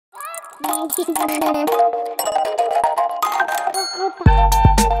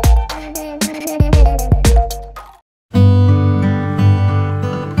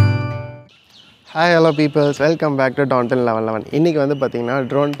Hi hello peoples, welcome back to Downton 1111. இன்றைக்கி வந்து பார்த்திங்கன்னா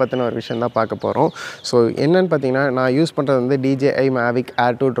ட்ரோன் பற்றின ஒரு விஷயம் தான் பார்க்க போகிறோம். ஸோ என்னென்னு பார்த்தீங்கன்னா, நான் யூஸ் பண்ணுறது வந்து DJI Mavic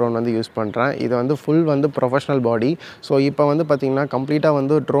Air 2 ட்ரோன் வந்து யூஸ் பண்ணுறேன். இது வந்து ஃபுல் வந்து ப்ரொஃபஷனல் பாடி. ஸோ இப்போ வந்து பார்த்திங்கன்னா கம்ப்ளீட்டாக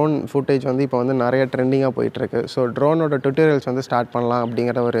வந்து ட்ரோன் ஃபுட்டேஜ் வந்து இப்போ வந்து நிறைய ட்ரெண்டிங்காக போயிட்டுருக்கு. ஸோ ட்ரோனோட டுட்டோரியல்ஸ் வந்து ஸ்டார்ட் பண்ணலாம்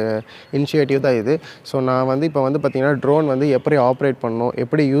அப்படிங்கிற ஒரு இனிஷியேட்டிவ் தான் இது. ஸோ நான் வந்து இப்போ வந்து பார்த்திங்கன்னா ட்ரோன் வந்து எப்படி ஆப்ரேட் பண்ணணும்,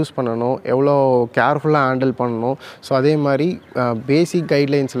 எப்படி யூஸ் பண்ணணும், எவ்வளோ கேர்ஃபுல்லாக ஹேண்டில் பண்ணணும். ஸோ அதே மாதிரி பேசிக்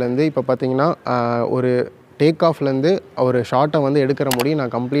கைட்லைன்ஸ்லேருந்து இப்போ பார்த்திங்கன்னா ஒரு டேக் ஆஃப்லேருந்து ஒரு ஷார்ட்டை வந்து எடுக்கிற முடியும்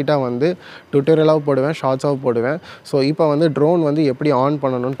நான் கம்ப்ளீட்டாக வந்து டுட்டோரியலாகவும் போடுவேன், ஷார்ட்ஸாகவும் போடுவேன். ஸோ இப்போ வந்து ட்ரோன் வந்து எப்படி ஆன்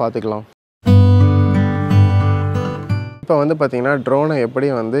பண்ணணும்னு பார்த்துக்கலாம். இப்போ வந்து பார்த்திங்கன்னா ட்ரோனை எப்படி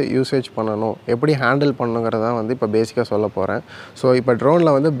வந்து யூசேஜ் பண்ணணும், எப்படி ஹேண்டில் பண்ணணுங்கிறது தான் வந்து இப்போ பேசிக்காக சொல்ல போகிறேன். ஸோ இப்போ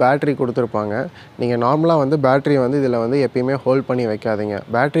ட்ரோனில் வந்து பேட்ரி கொடுத்துருப்பாங்க. நீங்கள் நார்மலாக வந்து பேட்ரி வந்து இதில் வந்து எப்பயுமே ஹோல்ட் பண்ணி வைக்காதீங்க.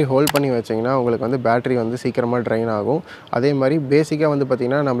 பேட்ரி ஹோல்ட் பண்ணி வச்சிங்கன்னா உங்களுக்கு வந்து பேட்ரி வந்து சீக்கிரமாக ட்ரைன் ஆகும். அதே மாதிரி பேசிக்காக வந்து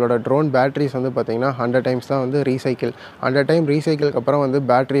பார்த்திங்கன்னா நம்மளோட ட்ரோன் பேட்ரிஸ் வந்து பார்த்திங்கன்னா 100 டைம்ஸ் தான் வந்து ரீசைக்கிள். 100 டைம் ரீசைக்கிளுக்கு அப்புறம் வந்து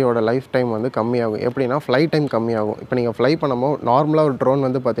பேட்டரியோட லைஃப் டைம் வந்து கம்மியாகும். எப்படின்னா ஃப்ளை டைம் கம்மியாகும். இப்போ நீங்கள் ஃப்ளை பண்ணும்போது நார்மலாக ஒரு ட்ரோன்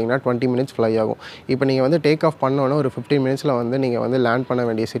வந்து பார்த்திங்கன்னா 20 மினிட்ஸ் ஃப்ளை ஆகும். இப்போ நீங்கள் வந்து டேக் ஆஃப் பண்ணோன்னே ஒரு 15 மினிட்ஸில் வந்து நீங்கள் வந்து லேண்ட் பண்ண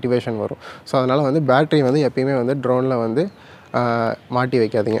வேண்டிய சிச்சுவேஷன் வரும். ஸோ அதனால் வந்து பேட்ரி வந்து எப்பயுமே வந்து ட்ரோனில் வந்து மாட்டி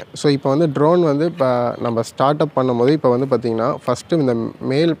வைக்காதீங்க. ஸோ இப்போ வந்து ட்ரோன் வந்து இப்போ நம்ம ஸ்டார்ட் அப் பண்ணும்போது இப்போ வந்து பார்த்திங்கன்னா ஃபஸ்ட்டு இந்த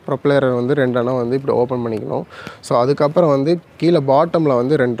மேல் ப்ரொப்பலரை வந்து 2 அணை வந்து இப்படி ஓப்பன் பண்ணிக்கணும். ஸோ அதுக்கப்புறம் வந்து கீழே பாட்டமில்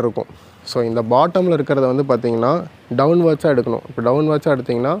வந்து 2 இருக்கும். ஸோ இந்த பாட்டமில் இருக்கிறத வந்து பார்த்திங்கன்னா டவுன்வர்ட்ஸாக எடுக்கணும். இப்போ டவுன்வர்ட்ஸாக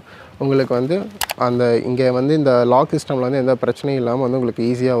எடுத்திங்கன்னா உங்களுக்கு வந்து அந்த இங்கே வந்து இந்த லாக் சிஸ்டமில் வந்து எந்த பிரச்சனையும் இல்லாமல் வந்து உங்களுக்கு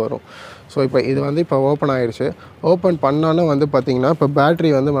ஈஸியாக வரும். ஸோ இப்போ இது வந்து இப்போ ஓப்பன் ஆகிடுச்சு. ஓப்பன் பண்ணாலும் வந்து பார்த்திங்கன்னா இப்போ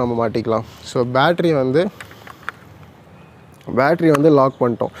பேட்ரி வந்து நம்ம மாட்டிக்கலாம். ஸோ பேட்ரி வந்து லாக்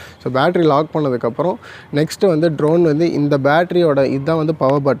பண்ணிட்டோம். ஸோ பேட்ரி லாக் பண்ணதுக்கப்புறம் நெக்ஸ்ட்டு வந்து ட்ரோன் வந்து இந்த பேட்ரியோட இதுதான் வந்து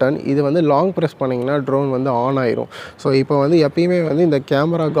பவர் பட்டன். இது வந்து லாங் ப்ரெஸ் பண்ணிங்கன்னா ட்ரோன் வந்து ஆன் ஆயிரும். ஸோ இப்போ வந்து எப்பயுமே வந்து இந்த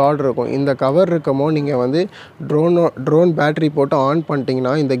கேமரா கார்டு இருக்கும், இந்த கவர் இருக்கமோ நீங்கள் வந்து ட்ரோன் பேட்ரி போட்டு ஆன்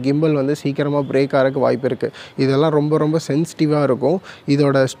பண்ணிட்டீங்கன்னா இந்த கிம்பல் வந்து சீக்கிரமாக பிரேக் ஆகிறதுக்கு வாய்ப்பு இருக்குது. இதெல்லாம் ரொம்ப சென்சிட்டிவாக இருக்கும்.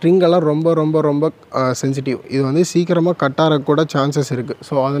 இதோட ஸ்ட்ரிங்கெல்லாம் ரொம்ப சென்சிட்டிவ். இது வந்து சீக்கிரமாக கட் ஆகிறக்கு கூட சான்சஸ் இருக்குது.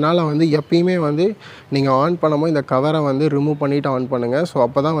 ஸோ அதனால் வந்து எப்பயுமே வந்து நீங்கள் ஆன் பண்ணும்போது இந்த கவரை வந்து ரிமூவ் பண்ணிவிட்டு ஆன் பண்ணுங்கள். ஸோ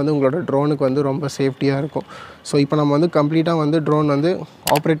அப்போ தான் வந்து உங்களோட ட்ரோனுக்கு வந்து ரொம்ப சேஃப்டியாக இருக்கும். ஸோ இப்போ நம்ம வந்து கம்ப்ளீட்டாக வந்து ட்ரோன் வந்து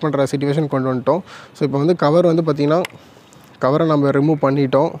ஆப்ரேட் பண்ணுற சிச்சுவேஷன் கொண்டு வந்துட்டோம். ஸோ இப்போ வந்து கவர் வந்து பார்த்திங்கன்னா கவரை நம்ம ரிமூவ்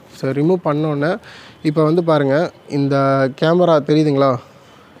பண்ணிட்டோம். ஸோ ரிமூவ் பண்ணோன்னே இப்போ வந்து பாருங்கள் இந்த கேமரா தெரியுதுங்களா?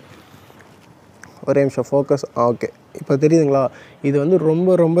 ஒரே நிமிஷம் ஃபோக்கஸ். ஓகே, இப்போ தெரியுதுங்களா? இது வந்து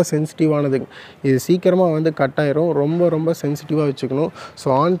ரொம்ப சென்சிட்டிவானது. இது சீக்கிரமாக வந்து கட் ஆயிரும். ரொம்ப சென்சிட்டிவாக வச்சுக்கணும். ஸோ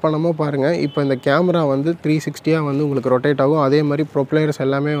ஆன் பண்ணாமல் பாருங்கள். இப்போ இந்த கேமரா வந்து 360 வந்து உங்களுக்கு ரொட்டேட் ஆகும். அதே மாதிரி ப்ரொப்பலர்ஸ்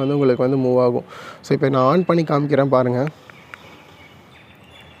எல்லாமே வந்து உங்களுக்கு வந்து மூவ் ஆகும். ஸோ இப்போ நான் ஆன் பண்ணி காமிக்கிறேன் பாருங்கள்.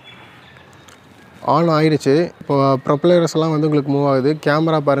 ஆன் ஆயிடுச்சு. இப்போ ப்ரொப்பலர்ஸ் எல்லாம் வந்து உங்களுக்கு மூவ் ஆகுது.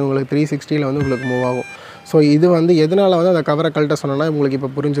 கேமரா பாருங்கள் உங்களுக்கு 360 வந்து உங்களுக்கு மூவ் ஆகும். ஸோ இது வந்து எதனால் வந்து அந்த கவரை கழட்ட சொன்னேன்னா உங்களுக்கு இப்போ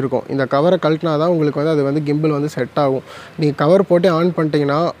புரிஞ்சிருக்கும். இந்த கவரை கழட்டினா தான் உங்களுக்கு வந்து அது வந்து கிம்பிள் வந்து செட் ஆகும். நீங்கள் கவர் போட்டு ஆன்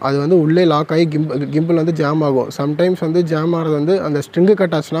பண்ணிட்டீங்கன்னா அது வந்து உள்ளே லாக் ஆகி கிம்பிள் வந்து ஜாம் ஆகும். சம்டைம்ஸ் வந்து ஜாம் ஆகிறது வந்து அந்த ஸ்ட்ரிங்கு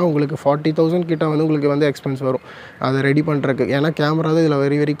கட் ஆச்சுன்னா உங்களுக்கு 40,000 கிட்ட வந்து உங்களுக்கு வந்து எக்ஸ்பென்ஸ் வரும் அதை ரெடி பண்ணுறதுக்கு. ஏன்னா கேமரா தான் இதில்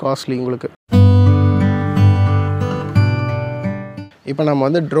வெரி காஸ்ட்லி உங்களுக்கு. இப்போ நம்ம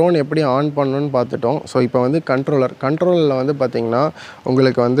வந்து ட்ரோன் எப்படி ஆன் பண்ணணும்னு பார்த்துட்டோம். ஸோ இப்போ வந்து கண்ட்ரோலரில் வந்து பார்த்திங்கன்னா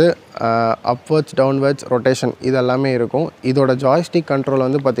உங்களுக்கு வந்து அப்வர்ட்ஸ், டவுன்வர்ட்ஸ், ரொட்டேஷன் இது எல்லாமே இருக்கும். இதோட ஜாய்ஸ்டிக் கண்ட்ரோல்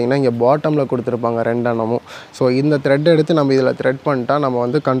வந்து பார்த்திங்கன்னா இங்கே பாட்டமில் கொடுத்துருப்பாங்க 2 அணமும். ஸோ இந்த த்ரெட் எடுத்து நம்ம இதில் த்ரெட் பண்ணிட்டா நம்ம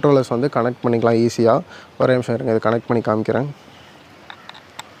வந்து கண்ட்ரோலர்ஸ் வந்து கனெக்ட் பண்ணிக்கலாம் ஈஸியாக. ஒரே நிமிஷம் இருங்க, இதை கனெக்ட் பண்ணி காமிக்கிறேன்.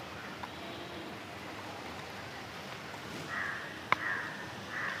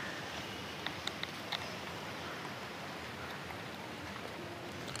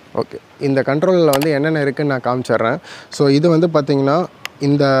 ஓகே, இந்த கண்ட்ரோலில் வந்து என்னென்ன இருக்குதுன்னு நான் காமிச்சிட்றேன். ஸோ இது வந்து பார்த்திங்கன்னா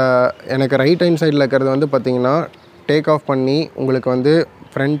இந்த எனக்கு ரைட் ஹேண்ட் சைடில் இருக்கிறது வந்து பார்த்திங்கன்னா டேக் ஆஃப் பண்ணி உங்களுக்கு வந்து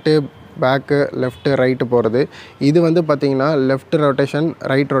ஃப்ரண்ட்டு, பேக்கு, லெஃப்ட்டு, ரைட்டு போகிறது. இது வந்து பார்த்திங்கன்னா லெஃப்ட் ரொட்டேஷன்,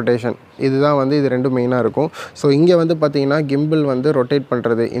 ரைட் ரொட்டேஷன். இதுதான் வந்து இது 2 மெயினாக இருக்கும். ஸோ இங்கே வந்து பார்த்திங்கன்னா கிம்பிள் வந்து ரொட்டேட்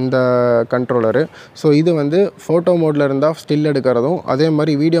பண்ணுறது இந்த கண்ட்ரோலரு. ஸோ இது வந்து ஃபோட்டோ மோடில் இருந்தால் ஸ்டில் எடுக்கிறதும், அதே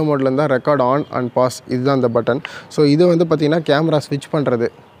மாதிரி வீடியோ மோடில் இருந்தால் ரெக்கார்ட் ஆன் அண்ட் பாஸ். இதுதான் அந்த பட்டன். ஸோ இது வந்து பார்த்திங்கன்னா கேமரா ஸ்விட்ச் பண்ணுறது.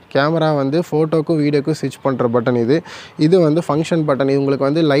 கேமரா வந்து ஃபோட்டோக்கும் வீடியோக்கும் ஸ்விட்ச் பண்ணுற பட்டன் இது. இது வந்து ஃபங்க்ஷன் பட்டன். இது உங்களுக்கு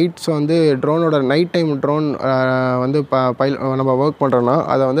வந்து லைட்ஸ் வந்து ட்ரோனோட நைட் டைம் ட்ரோன் வந்து நம்ம ஒர்க் பண்ணுறோன்னா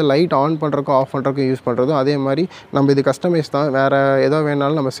அதை வந்து லைட் ஆன் பண்ணுறக்கும் ஆஃப் பண்ணுறக்கும் யூஸ் பண்ணுறதும். அதே மாதிரி நம்ம இது கஸ்டமைஸ் தான், வேறு ஏதோ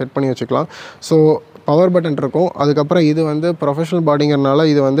வேணாலும் நம்ம செட் பண்ணி வச்சுக்கலாம். ஸோ பவர் பட்டன் இருக்கும். அதுக்கப்புறம் இது வந்து ப்ரொஃபஷனல் பாடிங்கிறனால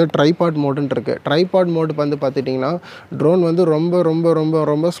இது வந்து ட்ரைபாட் மோடுன்னு இருக்குது. ட்ரைபாட் மோடு வந்து பார்த்துட்டிங்கன்னா ட்ரோன் வந்து ரொம்ப ரொம்ப ரொம்ப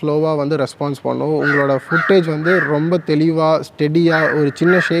ரொம்ப ஸ்லோவாக வந்து ரெஸ்பான்ஸ் பண்ணும். உங்களோட ஃபுட்டேஜ் வந்து ரொம்ப தெளிவாக ஸ்டெடியாக ஒரு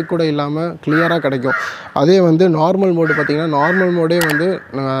சின்ன ஷேக் கூட இல்லாமல் கிளியராக கிடைக்கும். அதே வந்து நார்மல் மோடு பார்த்திங்கன்னா நார்மல் மோடே வந்து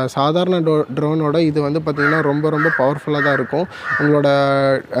சாதாரண ட்ரோனோட இது வந்து பார்த்திங்கன்னா ரொம்ப ரொம்ப பவர்ஃபுல்லாக தான் இருக்கும். உங்களோட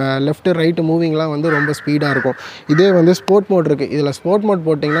லெஃப்ட்டு ரைட்டு மூவிங்லாம் வந்து ரொம்ப ஸ்பீடாக இருக்கும். இதே வந்து ஸ்போர்ட் மோட் இருக்குது. இதில் ஸ்போர்ட் மோட்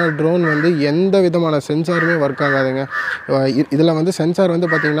போட்டிங்கன்னா ட்ரோன் வந்து எந்த விதமான சென்சாருமே ஒர்க் ஆகாதுங்க. இதில் வந்து சென்சார் வந்து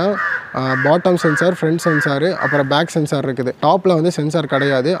பார்த்திங்கன்னா பாட்டம் சென்சார், ஃப்ரண்ட் சென்சாரு, அப்புறம் பேக் சென்சார் இருக்குது. டாப்பில் வந்து சென்சார்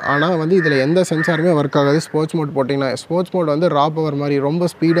கிடையாது. ஆனால் வந்து இதில் எந்த சென்சாருமே ஒர்க் ஆகாது. ஸ்போர்ட்ஸ் மோட் போட்டிங்கன்னா ஸ்போர்ட்ஸ் மோட் வந்து ரா பவர் மாதிரி ரொம்ப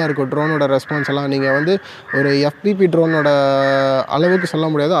ஸ்பீடாக இருக்கும். ட்ரோனோட ரெஸ்பான்ஸ் எல்லாம் நீங்கள் வந்து ஒரு FPV ட்ரோனோட அளவுக்கு சொல்ல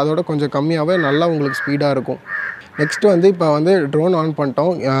முடியாது. அதோட கொஞ்சம் கம்மியாகவே நல்லா உங்களுக்கு ஸ்பீடாக இருக்கும். நெக்ஸ்ட்டு வந்து இப்போ வந்து ட்ரோன் ஆன்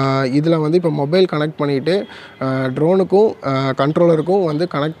பண்ணிட்டோம். இதில் வந்து இப்போ மொபைல் கனெக்ட் பண்ணிவிட்டு ட்ரோனுக்கும் கண்ட்ரோலருக்கும் வந்து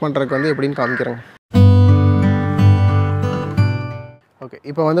கனெக்ட் பண்ணுறதுக்கு வந்து எப்படின்னு காமிக்கிறேங்க. ஓகே,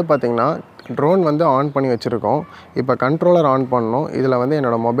 இப்போ வந்து பார்த்திங்கன்னா ட்ரோன் வந்து ஆன் பண்ணி வச்சுருக்கோம். இப்போ கண்ட்ரோலர் ஆன் பண்ணணும். இதில் வந்து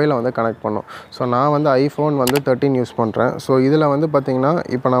என்னோடய மொபைலை வந்து கனெக்ட் பண்ணணும். ஸோ நான் வந்து iPhone வந்து 13 யூஸ் பண்ணுறேன். ஸோ இதில் வந்து பார்த்திங்கன்னா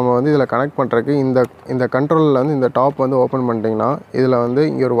இப்போ நம்ம வந்து இதில் கனெக்ட் பண்ணுறதுக்கு இந்த கண்ட்ரோலில் வந்து இந்த டாப் வந்து ஓப்பன் பண்ணிட்டிங்கன்னா இதில் வந்து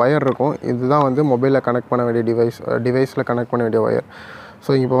இங்கே ஒரு ஒயர் இருக்கும். இதுதான் வந்து மொபைலில் கனெக்ட் பண்ண வேண்டிய டிவைஸில் கனெக்ட் பண்ண வேண்டிய ஒயர்.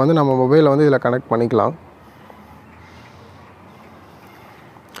 ஸோ இப்போ வந்து நம்ம மொபைலை வந்து இதில் கனெக்ட் பண்ணிக்கலாம்.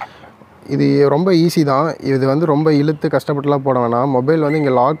 இது ரொம்ப ஈஸி தான். இது வந்து ரொம்ப இழுத்து கஷ்டப்பட்டுலாம் போட வேணாம். மொபைல் வந்து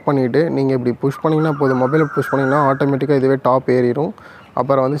இங்கே லாக் பண்ணிவிட்டு நீங்கள் இப்படி புஷ் பண்ணிங்கன்னா போதும். மொபைலை புஷ் பண்ணிங்கன்னா ஆட்டோமேட்டிக்காக இதுவே டாப் ஏறிடும்.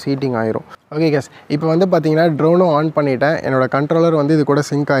 அப்புறம் வந்து சீட்டிங் ஆயிரும். ஓகே கேஸ், இப்போ வந்து பார்த்திங்கன்னா ட்ரோனும் ஆன் பண்ணிவிட்டேன். என்னோடய கண்ட்ரோலர் வந்து இது கூட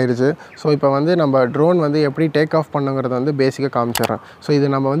சிங்க் ஆயிடுச்சு. ஸோ இப்போ வந்து நம்ம ட்ரோன் வந்து எப்படி டேக் ஆஃப் பண்ணுங்கிறத வந்து பேசிக்காக காமிச்சிடுறேன். ஸோ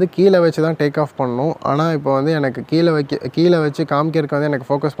இது நம்ம வந்து கீழே வச்சு தான் டேக் ஆஃப் பண்ணணும். ஆனால் இப்போ வந்து எனக்கு கீழே வச்சு காமிக்கிறதுக்கு வந்து எனக்கு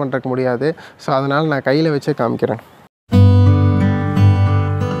ஃபோக்கஸ் பண்ணுறதுக்கு முடியாது. ஸோ அதனால் நான் கையில் வச்சே காமிக்கிறேன்.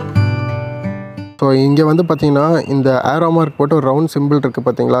 ஸோ இங்கே வந்து பார்த்திங்கன்னா இந்த ஏரோ மார்க் போட்டு ஒரு ரவுண்ட் சிம்பிள் இருக்குது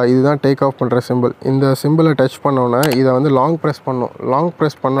பார்த்தீங்களா, இதுதான் டேக் ஆஃப் பண்ணுற சிம்பிள். இந்த சிம்பிளை டச் பண்ணோன்னே இதை வந்து லாங் ப்ரெஸ் பண்ணணும். லாங்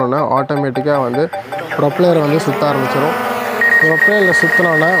ப்ரெஸ் பண்ணோன்னே ஆட்டோமேட்டிக்காக வந்து ப்ரொப்பலரை வந்து சுற்ற ஆரம்பிச்சிடும். ப்ரொப்பலரில்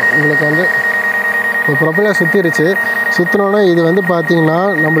சுற்றினோன்னா உங்களுக்கு வந்து இப்போ ப்ரொப்பலர் சுற்றினோன்னே இது வந்து பார்த்திங்கன்னா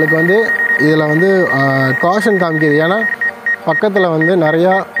நம்மளுக்கு வந்து இதில் வந்து காஷன் காமிக்கிது. ஏன்னா பக்கத்தில் வந்து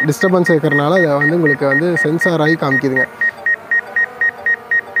நிறையா டிஸ்டர்பன்ஸ் இருக்கிறனால இதை வந்து உங்களுக்கு வந்து சென்சார் ஆகி காமிக்குதுங்க.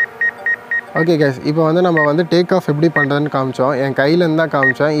 ஓகே கைஸ், இப்போ வந்து நம்ம வந்து டேக் ஆஃப் எப்படி பண்ணுறதுன்னு காமிச்சோம். என் கையிலேருந்து தான்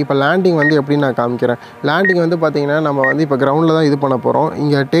காமிச்சேன். இப்போ லேண்டிங் வந்து எப்படின்னு நான் காமிக்கிறேன். லேண்டிங் வந்து பார்த்திங்கன்னா நம்ம வந்து இப்போ கிரவுண்டில் தான் இது பண்ண போகிறோம்.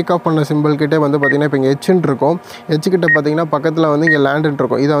 இங்கே டேக் ஆஃப் பண்ண சிம்பிள்கிட்டே வந்து பார்த்திங்கன்னா இப்போ இங்கே ஹெச்ன்னு இருக்கும். ஹெச்சுக்கிட்ட பார்த்திங்கன்னா பக்கத்தில் வந்து இங்கே லேண்டுன்னு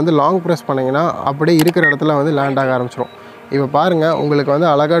இருக்கும். இதை வந்து லாங் ப்ரெஸ் பண்ணிங்கன்னா அப்படியே இருக்கிற இடத்துல வந்து லேண்ட் ஆக ஆரம்பிச்சிடும். இப்போ பாருங்கள், உங்களுக்கு வந்து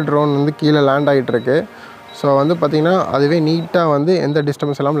அழகாக ட்ரோன் வந்து கீழே லேண்ட் ஆகிட்டுருக்கு. ஸோ வந்து பார்த்திங்கன்னா அதுவே நீட்டாக வந்து எந்த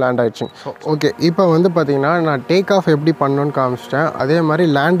டிஸ்டர்பன்ஸ் இல்லாமல் லேண்ட் ஆகிடுச்சு. ஓகே, இப்போ வந்து பார்த்திங்கன்னா நான் டேக் ஆஃப் எப்படி பண்ணணுன்னு காமிச்சிட்டேன். அதே மாதிரி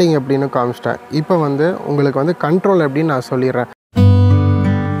லேண்டிங் எப்படின்னு காமிச்சிட்டேன். இப்போ வந்து உங்களுக்கு வந்து கண்ட்ரோல் எப்படின்னு நான் சொல்லிடுறேன்.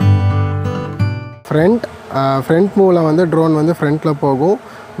 ஃப்ரண்ட் மூவில் வந்து ட்ரோன் வந்து ஃப்ரண்ட்டில் போகும்.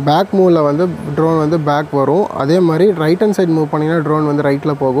 பேக் மூவில் வந்து ட்ரோன் வந்து பேக் வரும். அதே மாதிரி ரைட் ஹேண்ட் சைடு மூவ் பண்ணிங்கன்னா ட்ரோன் வந்து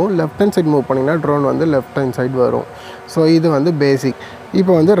ரைட்டில் போகும். லெஃப்ட் ஹேண்ட் சைடு மூவ் பண்ணிங்கன்னா ட்ரோன் வந்து லெஃப்ட் ஹேண்ட் சைடு வரும். ஸோ இது வந்து பேசிக்.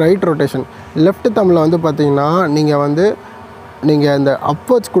 இப்போ வந்து ரைட் ரொட்டேஷன். லெஃப்ட் தம்மில் வந்து பார்த்திங்கன்னா நீங்கள் இந்த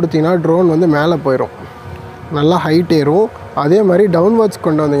அப்வர்ட்ஸ் கொடுத்தீங்கன்னா ட்ரோன் வந்து மேலே போயிடும், நல்லா ஹைட் ஏறும். அதே மாதிரி டவுன்வர்ட்ஸ்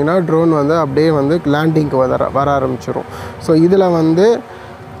கொண்டு வந்தீங்கன்னா ட்ரோன் வந்து அப்படியே வந்து லேண்டிங்க்கு வர ஆரம்பிச்சிடும். ஸோ இதில் வந்து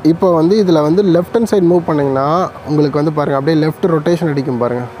இப்போ வந்து இதில் வந்து லெஃப்ட் ஹேண்ட் சைடு மூவ் பண்ணிங்கன்னா உங்களுக்கு வந்து பாருங்கள் அப்படியே லெஃப்ட் ரொட்டேஷன் அடிக்கும்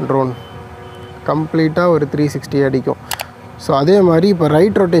பாருங்கள். ட்ரோன் கம்ப்ளீட்டாக ஒரு 360 அடிக்கும். ஸோ அதே மாதிரி இப்போ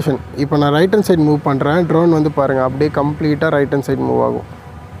ரைட் ரொட்டேஷன். இப்போ நான் ரைட் ஹேண்ட் சைடு மூவ் பண்ணுறேன். ட்ரோன் வந்து பாருங்கள் அப்படியே கம்ப்ளீட்டாக ரைட் ஹேண்ட் சைடு மூவ் ஆகும்.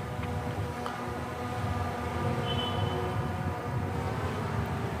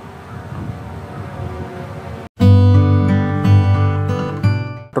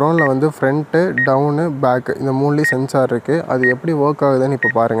 ட்ரோனில் வந்து ஃப்ரண்ட்டு, டவுனு, பேக்கு இந்த மூணுலேயும் சென்சார் இருக்குது. அது எப்படி ஒர்க் ஆகுதுன்னு இப்போ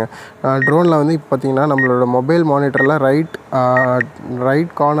பாருங்கள். ட்ரோனில் வந்து இப்போ பார்த்திங்கன்னா நம்மளோட மொபைல் மானிட்டரில்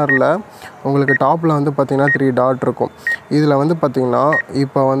ரைட் கார்னரில் உங்களுக்கு டாப்பில் வந்து பார்த்திங்கன்னா 3 டாட் இருக்கும். இதில் வந்து பார்த்திங்கன்னா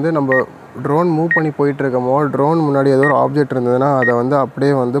இப்போ வந்து நம்ம ட்ரோன் மூவ் பண்ணி போயிட்டுருக்கோமோ ட்ரோன் முன்னாடி ஏதோ ஒரு ஆப்ஜெக்ட் இருந்ததுன்னா அதை வந்து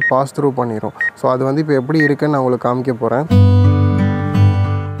அப்படியே வந்து பாஸ் த்ரூ பண்ணிடும். ஸோ அது வந்து இப்போ எப்படி இருக்குன்னு நான் உங்களுக்கு காமிக்க போகிறேன்.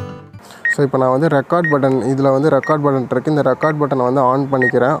 ஸோ இப்போ நான் வந்து இதில் வந்து ரெக்கார்ட் பட்டன் இருக்குது. இந்த ரெக்கார்ட் பட்டனை வந்து ஆன்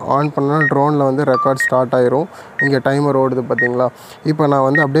பண்ணிக்கிறேன். ஆன் பண்ணால் ட்ரோனில் வந்து ரெக்கார்ட் ஸ்டார்ட் ஆயிரும். இங்கே டைமர் ஓடுது பார்த்தீங்களா. இப்போ நான்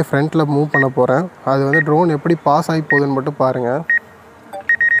வந்து அப்படியே ஃப்ரண்ட்டில் மூவ் பண்ண போகிறேன். அது வந்து ட்ரோன் எப்படி பாஸ் ஆகி போகுதுன்னு மட்டும் பாருங்கள்.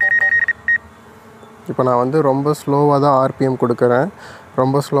 இப்போ நான் வந்து ரொம்ப ஸ்லோவாக தான் RPM கொடுக்குறேன்.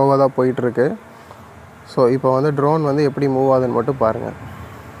 ரொம்ப ஸ்லோவாக தான் போயிட்டுருக்கு. ஸோ இப்போ வந்து ட்ரோன் வந்து எப்படி மூவ் ஆகுதுன்னு மட்டும் பாருங்கள்.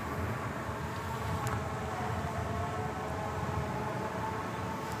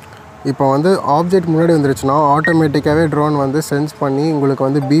 இப்போ வந்து ஆப்ஜெக்ட் முன்னாடி வந்துருச்சுன்னா ஆட்டோமேட்டிக்காகவே ட்ரோன் வந்து சென்ஸ் பண்ணி உங்களுக்கு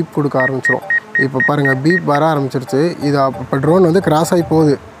வந்து பீப் கொடுக்க ஆரம்பிச்சிடும். இப்போ பாருங்கள் பீப் வர ஆரம்பிச்சிருச்சு. இது இப்போ ட்ரோன் வந்து கிராஸ் ஆகி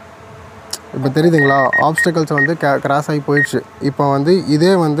போகுது. இப்போ தெரியுதுங்களா, ஆப்ஸ்டக்கல்ஸ் வந்து கிராஸ் ஆகி போயிடுச்சு. இப்போ வந்து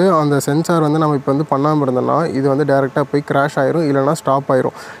இதே வந்து அந்த சென்சார் வந்து நம்ம இப்போ வந்து பண்ணாமல் இருந்தோம்னா இது வந்து டேரெக்டாக போய் கிராஷ் ஆயிரும், இல்லைனா ஸ்டாப்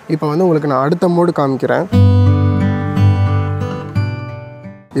ஆயிரும். இப்போ வந்து உங்களுக்கு நான் அடுத்த மோடு காமிக்கிறேன்.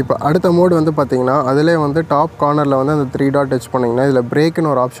 இப்போ அடுத்த மோடு வந்து பார்த்திங்கன்னா அதிலே வந்து டாப் கார்னரில் வந்து அந்த 3 டாட் டச் பண்ணிங்கன்னா இதில்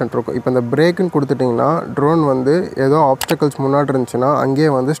பிரேக்குன்னு ஒரு ஆப்ஷன் இருக்கும். இப்போ இந்த பிரேக்குன்னு கொடுத்துட்டிங்கன்னா ட்ரோன் வந்து ஏதோ ஆப்ஸ்டக்கல்ஸ் முன்னாடி இருந்துச்சுன்னா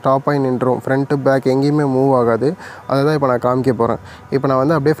அங்கேயே வந்து ஸ்டாப் ஆகி நின்றும். ஃப்ரண்ட்டு பேக் எங்கேயுமே மூவ் ஆகாது. அதை தான் இப்போ நான் காமிக்க போகிறேன். இப்போ நான்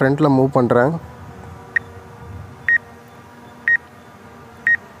வந்து அப்படியே ஃப்ரண்ட்டில் மூவ் பண்ணுறேன்.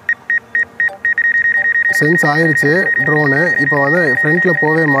 சென்ஸ் ஆயிடுச்சு ட்ரோனு. இப்போ வந்து ஃப்ரண்ட்டில்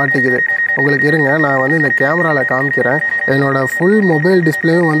போகவே மாட்டேங்குது. உங்களுக்கு இருங்க, நான் வந்து இந்த கேமராவில் காமிக்கிறேன். என்னோடய ஃபுல் மொபைல்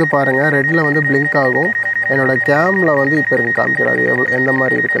டிஸ்பிளேவும் வந்து பாருங்கள் ரெட்டில் வந்து பிளிங்க் ஆகும். என்னோடய கேமில் வந்து இப்போ இருங்க காமிக்கிறேன் அது எந்த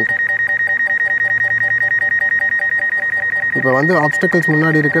மாதிரி இருக்குன்ட்டு. இப்போ வந்து ஆப்ஸ்டக்கல்ஸ்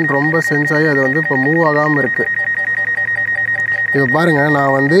முன்னாடி இருக்குன்னு ரொம்ப சென்ஸ் ஆகி அது வந்து இப்போ மூவ் ஆகாமல் இருக்குது. இப்போ பாருங்கள்,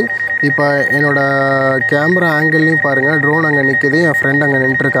 நான் வந்து இப்போ என்னோடய கேமரா ஆங்கிள்லையும் பாருங்கள் ட்ரோன் அங்கே நிற்கிது, என் ஃப்ரெண்ட் அங்கே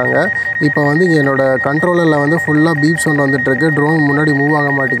நின்றுருக்காங்க. இப்போ வந்து என்னோடய கண்ட்ரோலரில் வந்து ஃபுல்லாக பீப் சவுண்ட் வந்துட்டுருக்கு. ட்ரோன் முன்னாடி மூவ்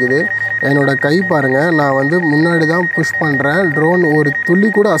ஆக மாட்டேங்குது. என்னோடய கை பாருங்கள், நான் வந்து முன்னாடி தான் புஷ் பண்ணுறேன். ட்ரோன் ஒரு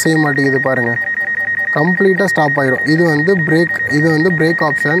துளி கூட அசைய மாட்டேங்குது பாருங்கள். கம்ப்ளீட்டாக ஸ்டாப் ஆயிரும். இது வந்து பிரேக்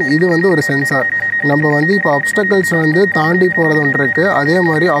ஆப்ஷன். இது வந்து ஒரு சென்சார். நம்ம வந்து இப்போ ஆப்ஸ்டக்கல்ஸ் வந்து தாண்டி போகிறது ஒன்று இருக்குது. அதே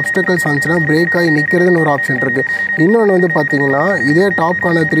மாதிரி ஆப்ஸ்டக்கல்ஸ் வந்துச்சுன்னா பிரேக் ஆகி நிற்கிறதுன்னு ஒரு ஆப்ஷன் இருக்குது. இன்னொன்று வந்து பார்த்திங்கன்னா இதே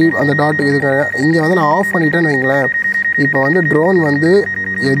டாப்கான 3 அந்த டாட் இதுக்காக இங்கே வந்து நான் ஆஃப் பண்ணிட்டேன்னு வைங்களேன். இப்போ வந்து ட்ரோன் வந்து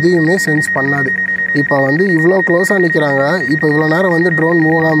எதையுமே சென்ஸ் பண்ணாது. இப்போ வந்து இவ்வளோ க்ளோஸாக நிற்கிறாங்க. இப்போ இவ்வளோ நேரம் வந்து ட்ரோன்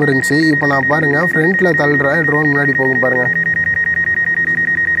மூவ் ஆகாமல் இருந்துச்சு. இப்போ நான் பாருங்கள் ஃப்ரண்ட்டில் தள்ளுறேன், ட்ரோன் முன்னாடி போகும் பாருங்கள்.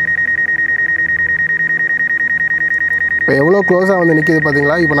 இப்போ எவ்வளோ க்ளோஸாக வந்து நிற்கிது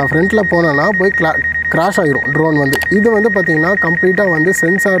பார்த்தீங்களா. இப்போ நான் ஃப்ரண்ட்டில் போனேன்னா போய் கிராஷ் ஆகிரும் ட்ரோன் வந்து. இது வந்து பார்த்திங்கன்னா கம்ப்ளீட்டாக வந்து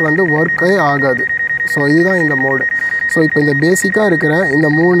சென்சார் வந்து ஒர்க்கே ஆகாது. ஸோ இதுதான் இந்த மோடு. ஸோ இப்போ இந்த பேசிக்காக இருக்கிற இந்த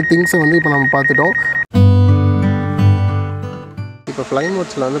 3 திங்ஸை வந்து இப்போ நம்ம பார்த்துட்டோம். இப்போ ஃப்ளை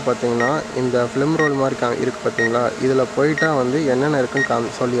மோட்ஸில் வந்து பார்த்திங்கன்னா இந்த ஃபிலிம் ரோல் மாதிரி இருக்குது பார்த்தீங்களா. இதில் போயிட்டா வந்து என்னென்ன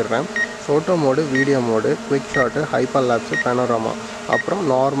இருக்குன்னு சொல்லிடுறேன். Photo mode, video mode, quick shot, hyper lapse, பேனோராமா, அப்புறம்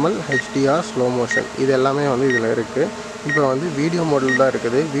நார்மல், ஹெச்டிஆர், ஸ்லோ மோஷன், இது எல்லாமே வந்து இதில் இருக்குது. இப்போ வந்து வீடியோ மோடில் தான்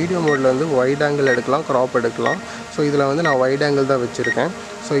இருக்குது. வீடியோ மோடில் வந்து வைட் ஆங்கிள் எடுக்கலாம், க்ராப் எடுக்கலாம். ஸோ இதில் வந்து நான் வைட் ஆங்கிள் தான் வச்சுருக்கேன்.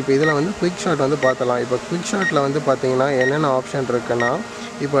 ஸோ இப்போ இதில் வந்து குவிக் ஷாட் வந்து பார்த்தலாம். இப்போ குவிக் ஷாட்டில் வந்து பார்த்திங்கன்னா என்னென்ன ஆப்ஷன் இருக்குன்னா,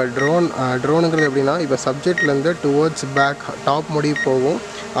 இப்போ ட்ரோனுங்கிறது எப்படின்னா, இப்போ சப்ஜெக்ட்லேருந்து டுவர்ட்ஸ் பேக் டாப் முடி போகும்.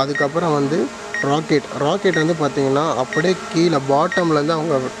 அதுக்கப்புறம் வந்து ராக்கெட் வந்து பார்த்திங்கன்னா அப்படியே கீழே பாட்டம்லேருந்து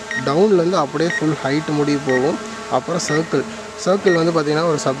அவங்க டவுன்லேருந்து அப்படியே ஃபுல் ஹைட் முடி போகும். அப்புறம் சர்க்கிள் வந்து பார்த்திங்கன்னா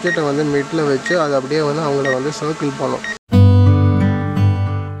ஒரு சப்ஜெக்டை வந்து மிட்டில் வச்சு அது அப்படியே வந்து அவங்கள வந்து சர்க்கிள் பண்ணும்.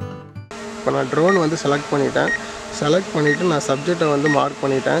 இப்போ நான் ட்ரோன் வந்து செலக்ட் பண்ணிவிட்டு நான் சப்ஜெக்டை வந்து மார்க்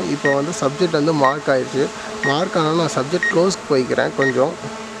பண்ணிட்டேன். இப்போ வந்து சப்ஜெக்ட் வந்து மார்க் ஆகிடுச்சு. மார்க் ஆனாலும் நான் சப்ஜெக்ட் க்ளோஸ்க்கு போய்க்கிறேன் கொஞ்சம்.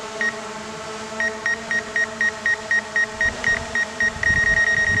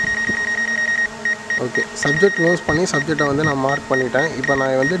 ஓகே, சப்ஜெக்ட் க்ளோஸ் பண்ணி சப்ஜெக்டை வந்து நான் மார்க் பண்ணிட்டேன். இப்போ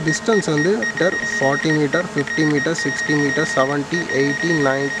நான் வந்து டிஸ்டன்ஸ் வந்து 40 மீட்டர், 50 மீட்டர், 60 மீட்டர், 70, 80,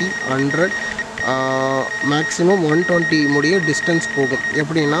 90, 100, மேக்ஸிமம் 120 முடிய டிஸ்டன்ஸ் போகும்.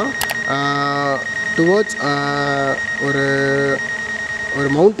 எப்படின்னா டுவர்ட்ஸ் ஒரு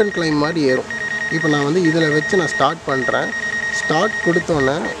மவுண்டன் கிளைம் மாதிரி ஏறும். இப்போ நான் வந்து இதில் வச்சு நான் ஸ்டார்ட் பண்ணுறேன். ஸ்டார்ட்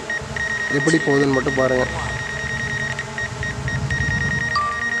கொடுத்தோன்னே எப்படி போகுதுன்னு மட்டும் பாருங்கள்.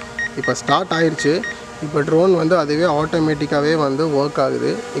 இப்போ ஸ்டார்ட் ஆயிடுச்சு. இப்போ ட்ரோன் வந்து அதுவே ஆட்டோமேட்டிக்காகவே வந்து ஒர்க்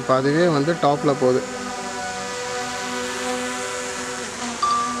ஆகுது. இப்போ அதுவே வந்து டாப்பில் போகுது.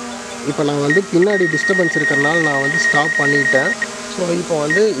 இப்போ நான் வந்து பின்னாடி டிஸ்டர்பன்ஸ் இருக்கிறனால நான் வந்து ஸ்டாப் பண்ணிட்டேன். ஸோ இப்போ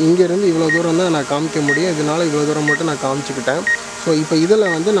வந்து இங்கேருந்து இவ்வளோ தூரம் தான் நான் காமிக்க முடியும். இதனால் இவ்வளோ தூரம் மட்டும் நான் காமிச்சிக்கிட்டேன். ஸோ இப்போ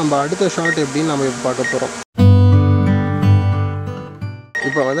இதில் வந்து நம்ம அடுத்த ஷாட் எப்படின்னு நம்ம இப்போ பார்க்க போகிறோம்.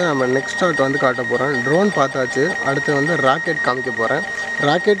 இப்போ வந்து நம்ம நெக்ஸ்ட் ஷாட் வந்து காட்ட போகிறேன். ட்ரோன் பார்த்தாச்சு. அடுத்து வந்து ராக்கெட் காமிக்க போகிறேன்.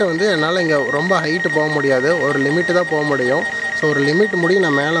 ராக்கெட்டை வந்து என்னால் இங்கே ரொம்ப ஹைட்டு போக முடியாது, ஒரு லிமிட்டு தான் போக முடியும். ஸோ ஒரு லிமிட் முடி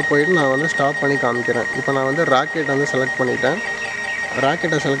நான் மேலே போயிட்டு நான் வந்து ஸ்டாப் பண்ணி காமிக்கிறேன். இப்போ நான் வந்து ராக்கெட் வந்து செலக்ட் பண்ணிட்டேன்.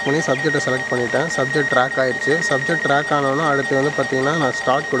 ராக்கெட்டை செலக்ட் பண்ணி சப்ஜெக்டை செலக்ட் பண்ணிட்டேன். சப்ஜெக்ட் ட்ராக் ஆகிடுச்சு. சப்ஜெக்ட் ட்ராக் ஆனோன்னா அடுத்து வந்து பார்த்திங்கன்னா நான்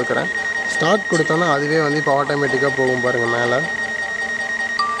ஸ்டார்ட் கொடுக்குறேன். ஸ்டார்ட் கொடுத்தோன்னா அதுவே வந்து இப்போ ஆட்டோமேட்டிக்காக போகும் பாருங்கள் மேலே.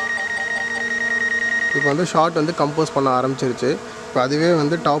 இப்போ வந்து ஷார்ட் வந்து கம்போஸ் பண்ண ஆரம்பிச்சிருச்சு. இப்போ அதுவே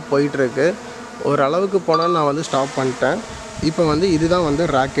வந்து டாப் போயிட்டுருக்கு. ஓரளவுக்கு போனால் நான் வந்து ஸ்டாப் பண்ணிட்டேன். இப்போ வந்து இதுதான் வந்து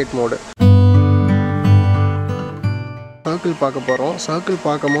ராக்கெட் மோடு. சர்க்கிள் பார்க்க போகிறோம். சர்க்கிள்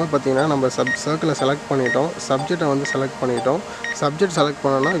பார்க்கும்போது பார்த்திங்கன்னா நம்ம சர்க்கிளை செலக்ட் பண்ணிட்டோம். சப்ஜெக்டை வந்து செலக்ட் பண்ணிட்டோம். சப்ஜெக்ட் செலக்ட்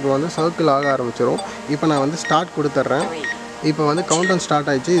பண்ணோன்னா இப்போ வந்து சர்க்கிள் ஆக ஆரம்பிச்சிடும். இப்போ நான் வந்து ஸ்டார்ட் கொடுத்துட்றேன். இப்போ வந்து கவுண்டவுன்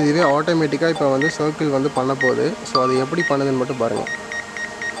ஸ்டார்ட் ஆகிடுச்சு. இதுவே ஆட்டோமேட்டிக்காக இப்போ வந்து சர்க்கிள் வந்து பண்ண போகுது. ஸோ அது எப்படி பண்ணுதுன்னு மட்டும் பாருங்கள்.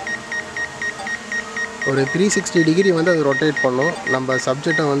 ஒரு 360 டிகிரி வந்து அது ரொட்டேட் பண்ணும். நம்ம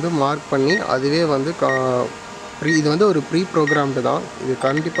சப்ஜெக்டை வந்து மார்க் பண்ணி அதுவே வந்து இது வந்து ஒரு ப்ரீ ப்ரோக்ராம்டு தான். இது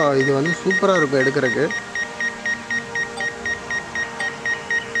கண்டிப்பாக இது வந்து சூப்பராக இருக்கும் எடுக்கிறதுக்கு.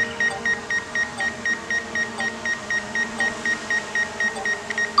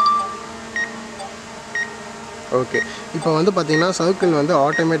 ஓகே. இப்போ வந்து பார்த்திங்கன்னா சர்க்கிள் வந்து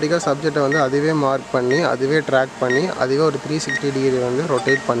ஆட்டோமேட்டிக்காக சப்ஜெக்டை வந்து அதுவே மார்க் பண்ணி அதுவே ட்ராக் பண்ணி அதுவே ஒரு 360 டிகிரி வந்து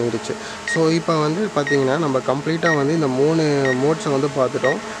ரொட்டேட் பண்ணிடுச்சு. ஸோ இப்போ வந்து பார்த்திங்கன்னா நம்ம கம்ப்ளீட்டாக வந்து இந்த 3 மோட்ஸை வந்து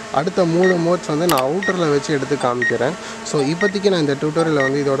பார்த்துட்டோம். அடுத்த 3 மோட்ஸ் வந்து நான் அவுட்டரில் வச்சு எடுத்து காமிக்கிறேன். ஸோ இப்போதைக்கு நான் இந்த டியூட்டோரியலை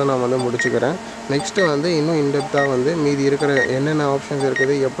வந்து இதோட நான் வந்து முடிச்சுக்கிறேன். நெக்ஸ்ட்டு வந்து இன்னும் இன்டெப்த்தாக வந்து மீதி இருக்கிற என்னென்ன ஆப்ஷன்ஸ்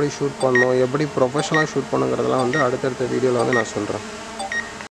இருக்குது, எப்படி ஷூட் பண்ணணும், எப்படி ப்ரொஃபஷனலாக ஷூட் பண்ணுங்கிறதெல்லாம் வந்து அடுத்தடுத்த வீடியோவில் வந்து நான் சொல்கிறேன்.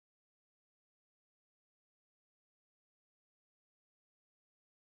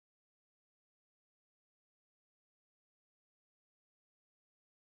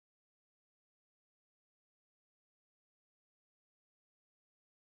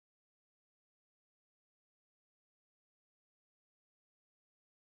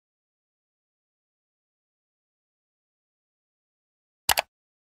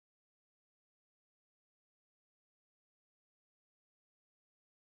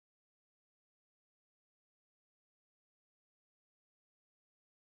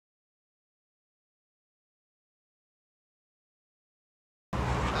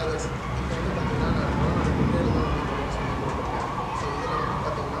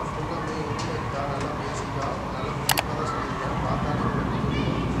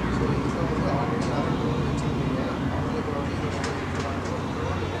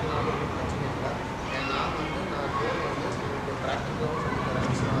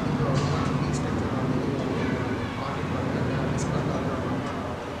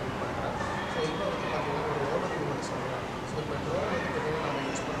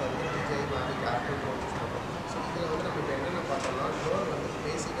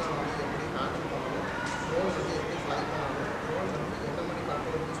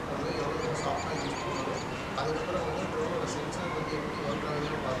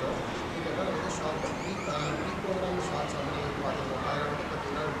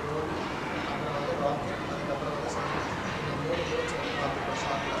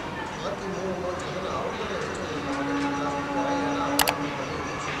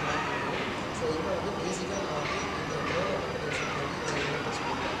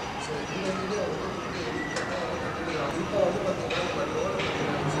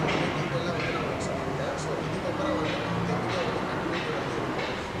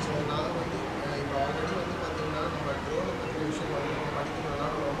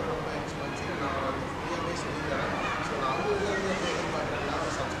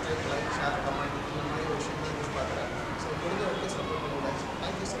 ஷேர்